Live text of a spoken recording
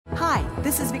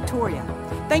this is Victoria.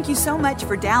 Thank you so much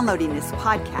for downloading this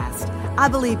podcast. I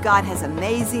believe God has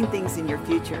amazing things in your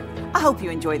future. I hope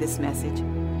you enjoy this message.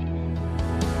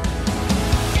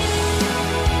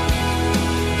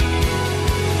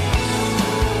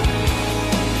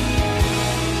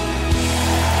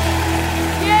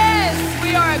 Yes,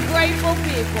 we are a grateful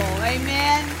people.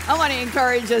 Amen. I want to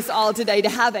encourage us all today to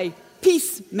have a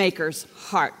peacemaker's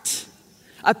heart.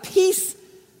 A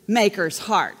peacemaker's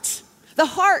heart. The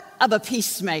heart of a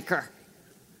peacemaker.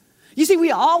 You see,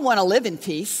 we all want to live in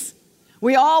peace.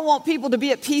 We all want people to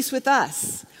be at peace with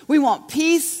us. We want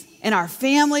peace in our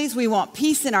families. We want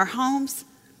peace in our homes.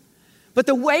 But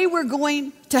the way we're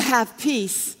going to have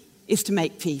peace is to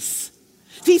make peace.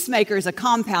 Peacemaker is a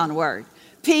compound word.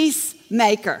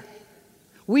 Peacemaker.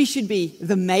 We should be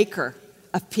the maker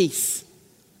of peace.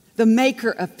 The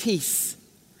maker of peace.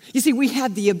 You see, we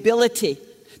have the ability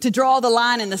to draw the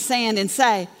line in the sand and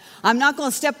say, I'm not going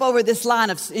to step over this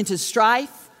line into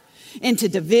strife, into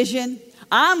division.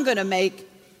 I'm going to make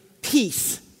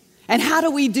peace. And how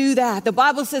do we do that? The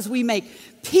Bible says we make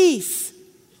peace.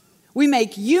 We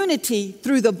make unity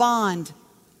through the bond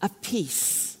of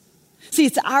peace. See,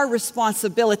 it's our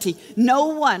responsibility.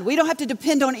 We don't have to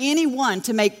depend on anyone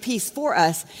to make peace for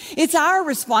us. It's our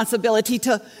responsibility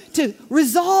to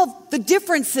resolve the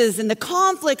differences and the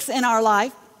conflicts in our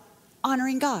life,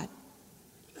 honoring God.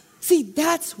 See,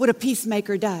 that's what a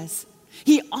peacemaker does.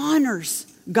 He honors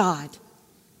God.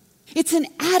 It's an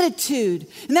attitude.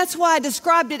 And that's why I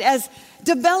described it as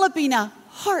developing a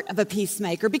heart of a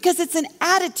peacemaker, because it's an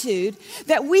attitude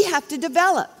that we have to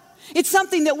develop. It's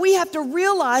something that we have to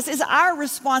realize is our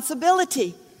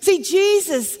responsibility. See,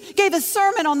 Jesus gave a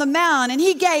Sermon on the Mount, and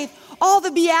he gave all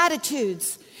the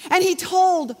Beatitudes. And he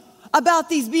told about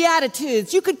these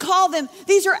Beatitudes. You could call them,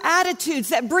 these are attitudes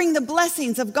that bring the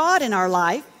blessings of God in our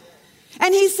life.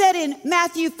 And he said in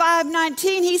Matthew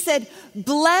 5:19, he said,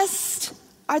 blessed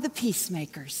are the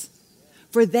peacemakers,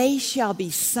 for they shall be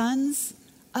sons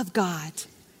of God.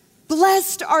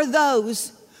 Blessed are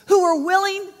those who are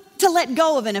willing to let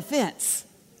go of an offense.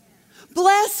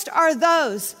 Blessed are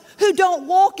those who don't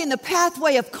walk in the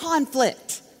pathway of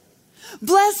conflict.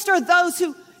 Blessed are those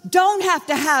who don't have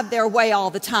to have their way all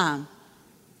the time.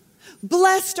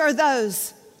 Blessed are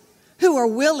those who are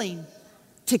willing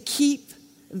to keep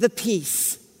the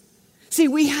peace. See,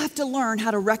 we have to learn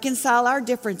how to reconcile our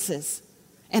differences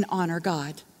and honor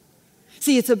God.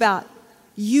 See, it's about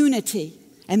unity.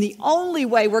 And the only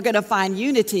way we're going to find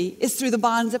unity is through the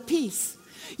bonds of peace.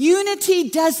 Unity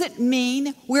doesn't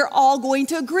mean we're all going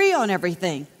to agree on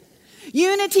everything.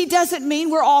 Unity doesn't mean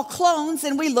we're all clones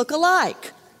and we look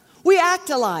alike. We act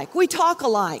alike. We talk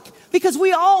alike. Because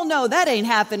we all know that ain't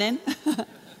happening.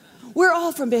 We're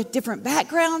all from different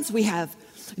backgrounds. We have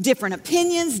different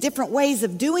opinions, different ways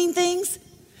of doing things.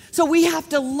 So we have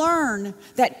to learn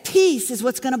that peace is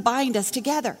what's going to bind us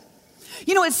together.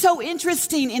 You know, it's so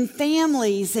interesting in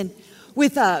families and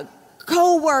with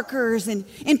co-workers and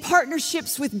in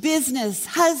partnerships with business,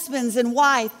 husbands and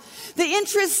wife. The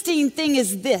interesting thing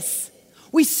is this.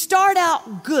 We start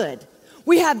out good.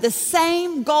 We have the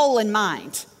same goal in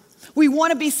mind. We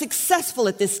want to be successful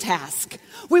at this task.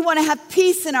 We want to have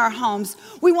peace in our homes.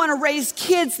 We want to raise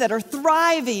kids that are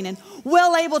thriving and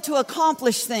well able to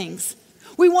accomplish things.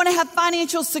 We want to have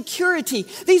financial security.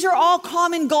 These are all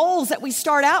common goals that we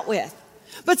start out with.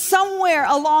 But somewhere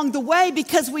along the way,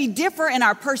 because we differ in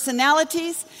our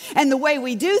personalities and the way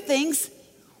we do things,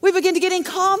 we begin to get in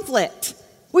conflict.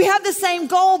 We have the same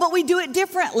goal, but we do it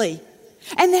differently.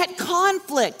 And that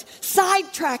conflict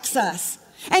sidetracks us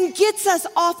and gets us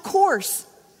off course.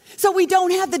 So we don't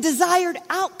have the desired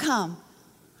outcome,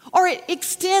 or it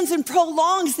extends and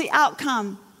prolongs the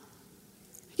outcome.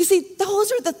 You see,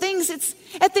 those are the things, it's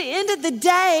at the end of the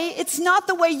day, it's not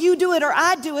the way you do it or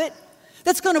I do it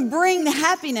that's going to bring the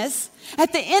happiness.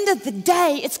 At the end of the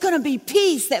day, it's going to be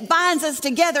peace that binds us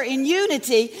together in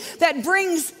unity that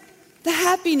brings the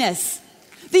happiness,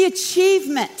 the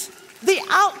achievement, the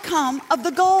outcome of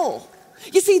the goal.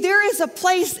 You see, there is a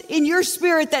place in your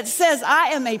spirit that says, I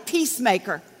am a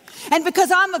peacemaker. And because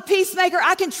I'm a peacemaker,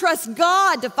 I can trust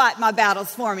God to fight my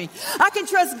battles for me. I can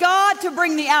trust God to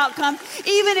bring the outcome,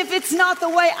 even if it's not the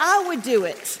way I would do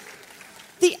it.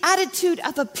 The attitude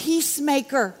of a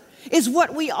peacemaker is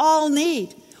what we all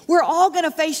need. We're all going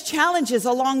to face challenges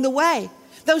along the way.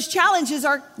 Those challenges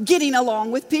are getting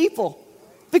along with people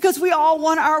because we all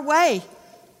want our way.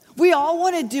 We all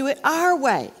want to do it our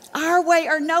way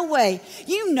or no way.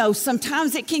 You know,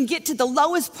 sometimes it can get to the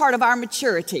lowest part of our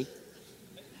maturity.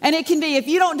 And it can be, if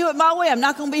you don't do it my way, I'm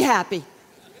not going to be happy.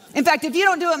 In fact, if you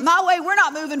don't do it my way, we're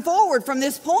not moving forward from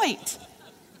this point.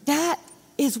 That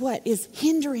is what is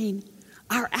hindering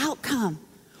our outcome.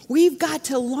 We've got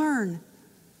to learn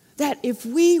that if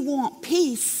we want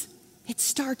peace, it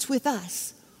starts with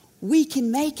us. We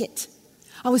can make it.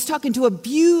 I was talking to a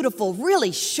beautiful,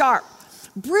 really sharp,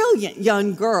 brilliant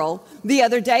young girl the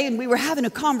other day, and we were having a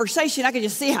conversation. I could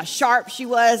just see how sharp she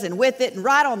was and with it and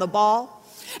right on the ball.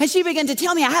 And she began to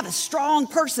tell me I have a strong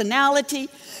personality.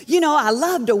 I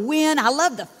love to win. I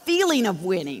love the feeling of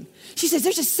winning. She says,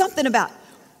 there's just something about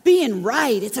being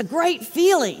right. It's a great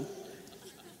feeling.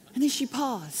 And then she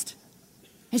paused.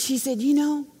 And she said,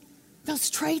 those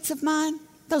traits of mine,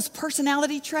 those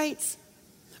personality traits,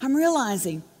 I'm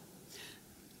realizing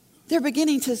they're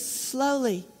beginning to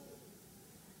slowly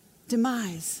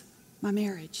demise my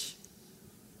marriage.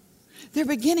 They're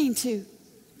beginning to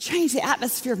change the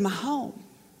atmosphere of my home.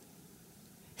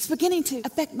 It's beginning to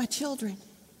affect my children.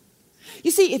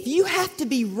 You see, if you have to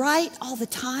be right all the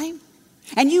time,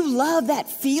 and you love that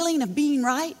feeling of being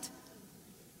right,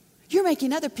 you're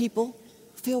making other people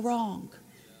feel wrong.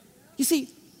 You see,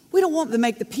 we don't want to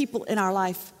make the people in our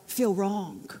life feel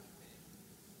wrong.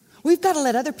 We've got to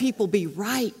let other people be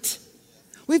right.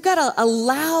 We've got to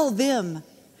allow them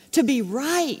to be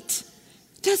right.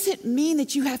 Doesn't mean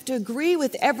that you have to agree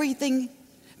with everything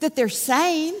that they're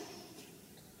saying.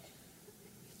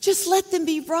 Just let them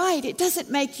be right. It doesn't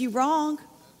make you wrong.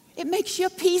 It makes you a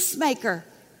peacemaker.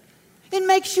 It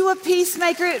makes you a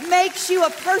peacemaker. It makes you a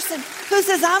person who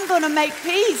says, I'm going to make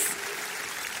peace.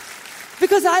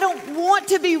 Because I don't want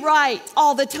to be right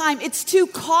all the time. It's too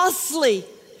costly.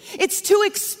 It's too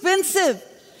expensive.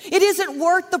 It isn't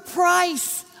worth the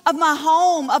price of my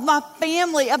home, of my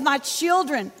family, of my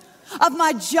children, of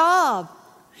my job.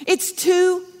 It's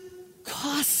too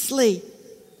costly.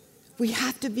 We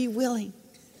have to be willing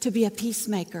to be a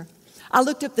peacemaker. I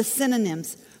looked up the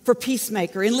synonyms for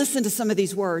peacemaker and listen to some of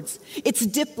these words. It's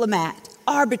diplomat,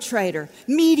 arbitrator,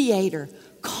 mediator,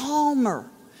 calmer,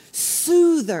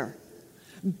 soother,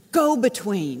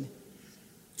 go-between.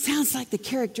 Sounds like the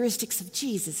characteristics of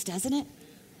Jesus, doesn't it?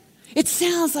 It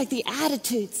sounds like the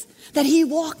attitudes that he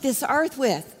walked this earth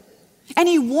with. And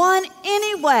he won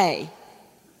anyway.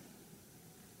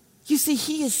 You see,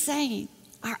 he is saying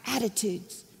our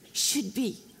attitudes should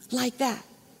be like that.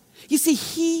 You see,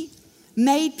 he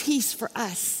made peace for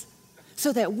us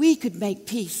so that we could make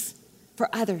peace for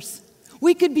others.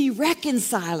 We could be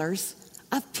reconcilers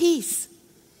of peace.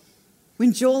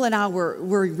 When Joel and I were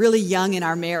really young in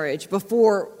our marriage,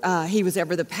 before he was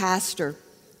ever the pastor,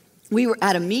 we were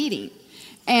at a meeting,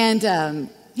 and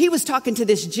he was talking to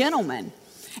this gentleman.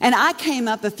 And I came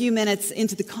up a few minutes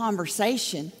into the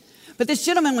conversation, but this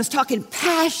gentleman was talking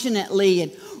passionately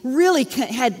and really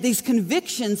had these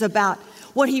convictions about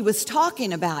what he was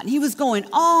talking about. And he was going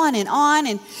on.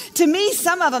 And to me,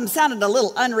 some of them sounded a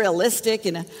little unrealistic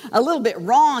and a little bit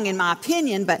wrong in my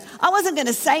opinion, but I wasn't going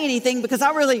to say anything because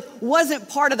I really wasn't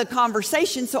part of the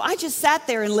conversation. So I just sat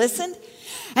there and listened.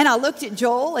 And I looked at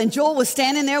Joel, and Joel was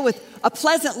standing there with a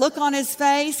pleasant look on his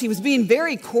face. He was being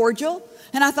very cordial.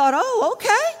 And I thought, oh,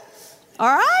 okay,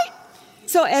 all right.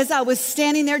 So as I was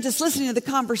standing there just listening to the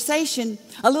conversation,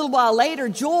 a little while later,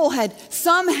 Joel had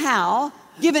somehow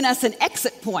given us an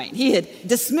exit point. He had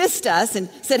dismissed us and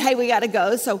said, hey, we got to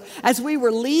go. So as we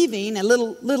were leaving, a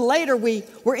little later, we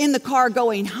were in the car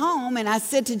going home. And I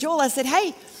said to Joel, I said,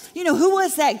 hey, who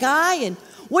was that guy? And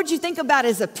what did you think about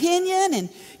his opinion? And,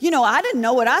 I didn't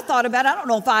know what I thought about it. I don't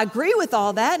know if I agree with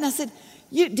all that. And I said,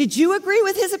 did you agree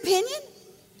with his opinion?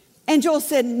 And Joel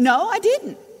said, no, I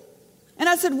didn't. And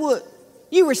I said, well,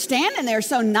 you were standing there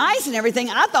so nice and everything.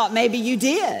 I thought maybe you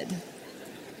did.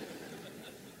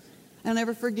 I'll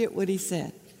never forget what he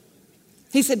said.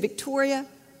 He said, Victoria,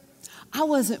 I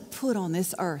wasn't put on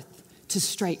this earth to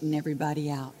straighten everybody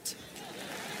out.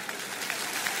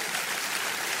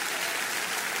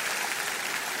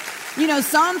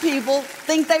 Some people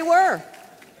think they were.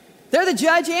 They're the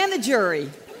judge and the jury.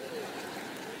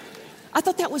 I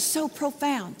thought that was so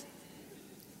profound,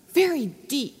 very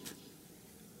deep.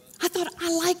 I thought,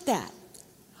 I like that.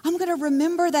 I'm going to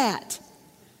remember that.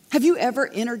 Have you ever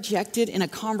interjected in a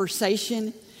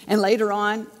conversation and later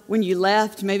on when you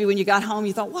left, maybe when you got home,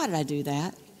 you thought, why did I do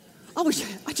that?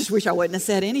 I just wish I wouldn't have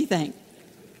said anything.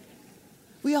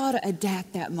 We ought to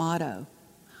adapt that motto.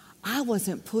 I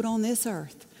wasn't put on this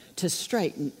earth to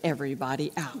straighten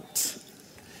everybody out.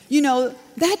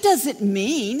 That doesn't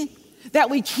mean that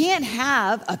we can't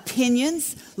have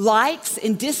opinions, likes,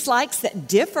 and dislikes that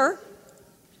differ.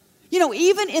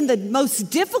 Even in the most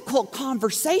difficult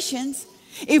conversations,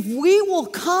 if we will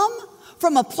come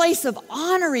from a place of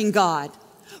honoring God,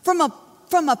 from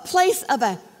a place of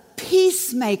a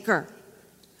peacemaker,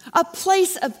 a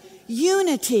place of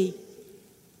unity,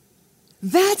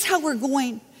 that's how we're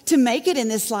going to make it in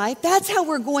this life. That's how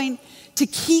we're going to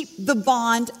keep the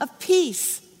bond of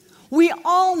peace. We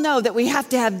all know that we have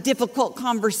to have difficult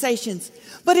conversations,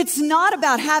 but it's not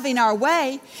about having our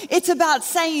way. It's about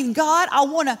saying, God, I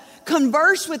want to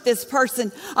converse with this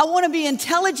person. I want to be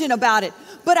intelligent about it,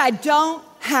 but I don't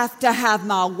have to have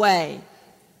my way.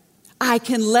 I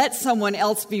can let someone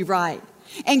else be right.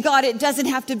 And God, it doesn't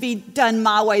have to be done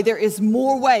my way. There is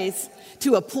more ways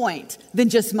to a point than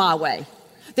just my way.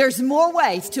 There's more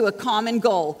ways to a common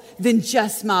goal than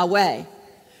just my way.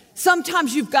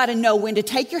 Sometimes you've got to know when to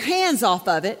take your hands off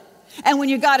of it, and when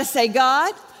you got to say,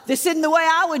 God, this isn't the way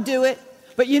I would do it,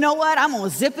 but you know what? I'm going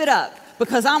to zip it up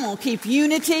because I'm going to keep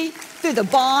unity through the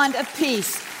bond of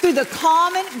peace, through the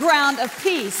common ground of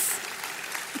peace.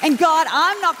 And God,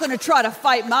 I'm not going to try to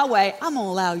fight my way. I'm going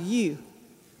to allow you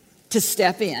to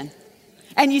step in.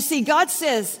 And you see, God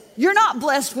says, you're not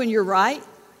blessed when you're right.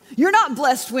 You're not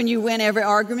blessed when you win every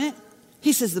argument.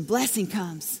 He says the blessing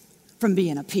comes from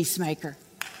being a peacemaker.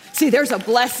 See, there's a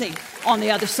blessing on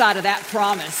the other side of that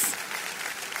promise.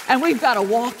 And we've got to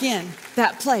walk in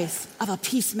that place of a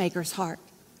peacemaker's heart.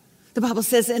 The Bible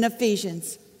says in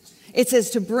Ephesians, it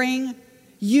says to bring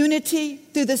unity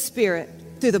through the Spirit,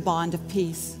 through the bond of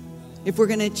peace. If we're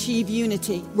going to achieve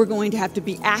unity, we're going to have to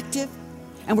be active,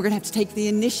 and we're going to have to take the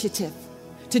initiative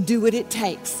to do what it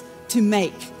takes to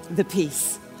make the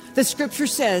peace. The scripture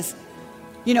says,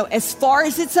 you know, as far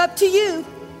as it's up to you,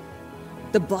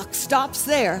 the buck stops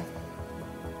there.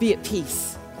 Be at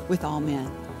peace with all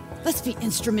men. Let's be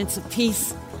instruments of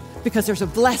peace, because there's a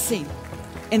blessing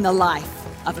in the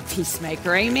life of a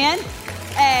peacemaker. Amen?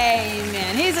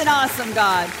 Amen. He's an awesome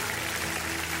God.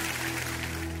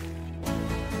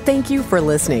 Thank you for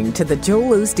listening to the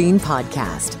Joel Osteen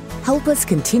Podcast. Help us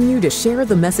continue to share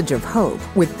the message of hope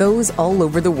with those all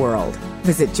over the world.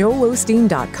 Visit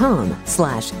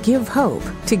joelosteen.com/give hope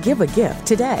to give a gift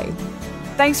today.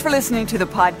 Thanks for listening to the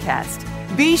podcast.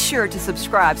 Be sure to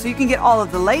subscribe so you can get all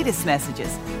of the latest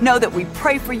messages. Know that we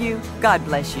pray for you. God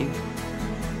bless you.